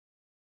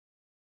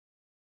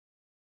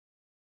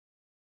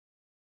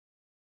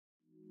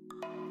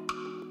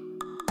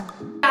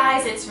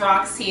Guys, it's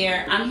Rox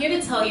here. I'm here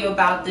to tell you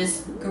about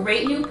this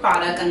great new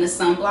product on the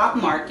sunblock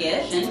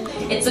market.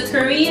 It's a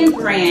Korean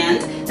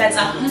brand that's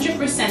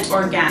 100%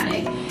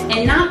 organic.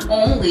 And not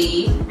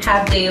only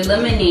have they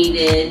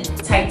eliminated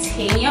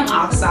titanium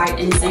oxide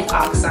and zinc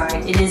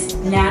oxide, it is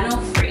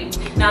nano-free.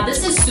 Now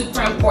this is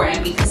super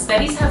important because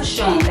studies have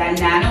shown that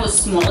nano is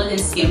smaller than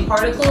skin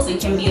particles and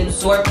can be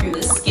absorbed through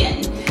the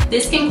skin.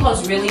 This can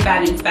cause really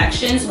bad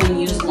infections when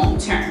used long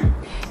term.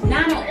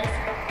 Nano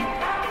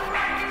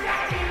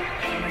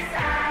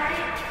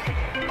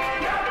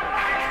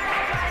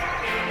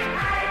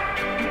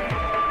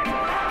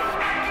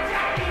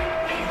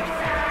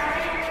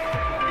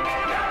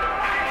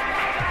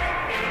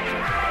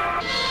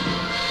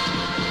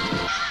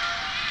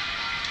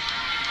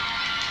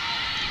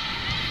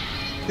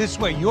This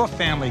way, your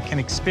family can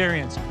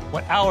experience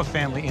what our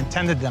family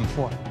intended them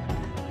for.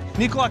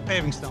 Nicolak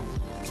Paving Stone.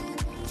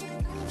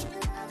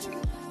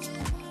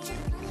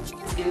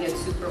 It's gonna get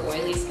super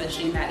oily,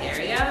 especially in that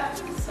area.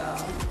 So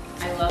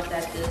I love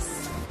that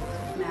this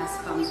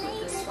mask comes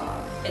with this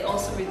swab. It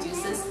also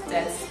reduces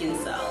dead skin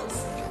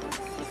cells.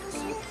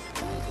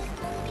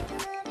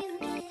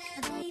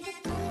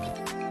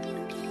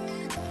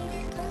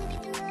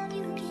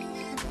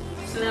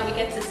 So now we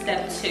get to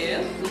step 2,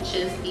 which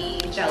is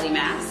the jelly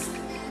mask.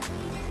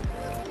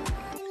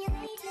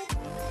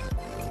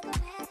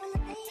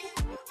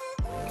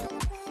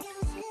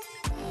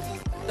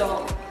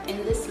 So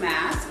in this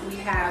mask, we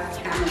have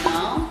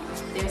chamomile,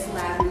 there's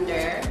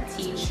lavender,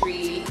 tea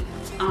tree,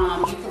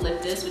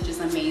 eucalyptus, which is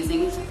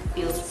amazing. It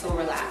feels so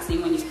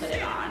relaxing when you put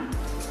it on.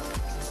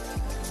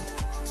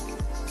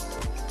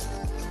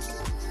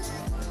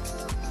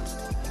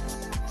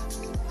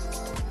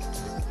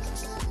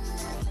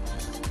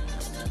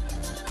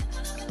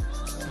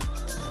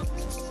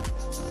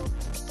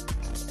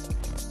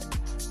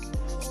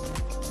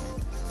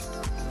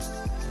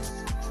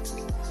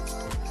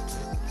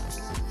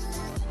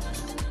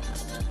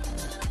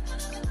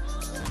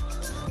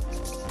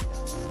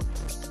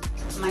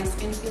 My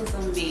skin feels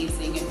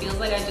amazing. It feels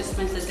like I just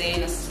spent a day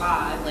in a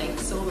spa, like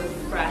so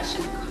refreshed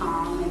and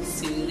calm and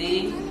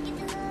soothing.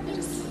 I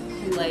just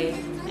can lay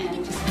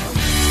and just